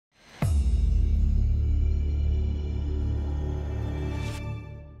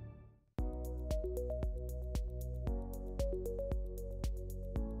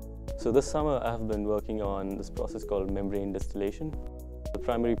So this summer I have been working on this process called membrane distillation. The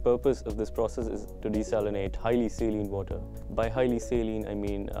primary purpose of this process is to desalinate highly saline water. By highly saline, I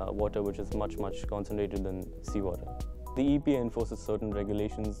mean water which is much concentrated than seawater. The EPA enforces certain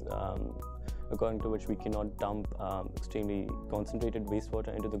regulations according to which we cannot dump extremely concentrated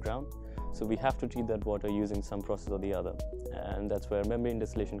wastewater into the ground. So we have to treat that water using some process or the other. And that's where membrane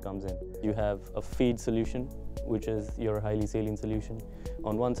distillation comes in. You have a feed solution, which is your highly saline solution,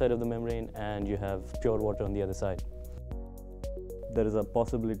 on one side of the membrane, and you have pure water on the other side. There is a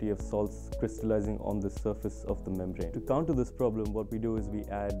possibility of salts crystallizing on the surface of the membrane. To counter this problem, what we do is we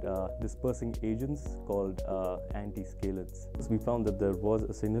add dispersing agents called anti-scalants. So we found that there was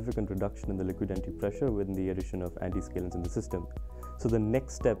a significant reduction in the liquid entry pressure with the addition of anti-scalants in the system. So the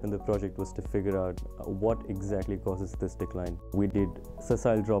next step in the project was to figure out what exactly causes this decline. We did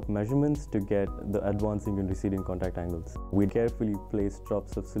sessile drop measurements to get the advancing and receding contact angles. We carefully placed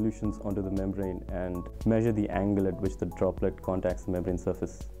drops of solutions onto the membrane and measure the angle at which the droplet contacts the membrane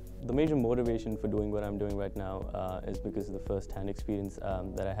surface. The major motivation for doing what I'm doing right now is because of the first-hand experience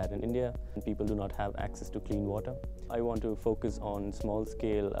that I had in India. People do not have access to clean water. I want to focus on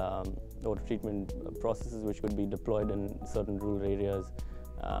small-scale water treatment processes which could be deployed in certain rural areas,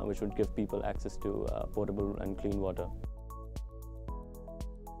 which would give people access to potable and clean water.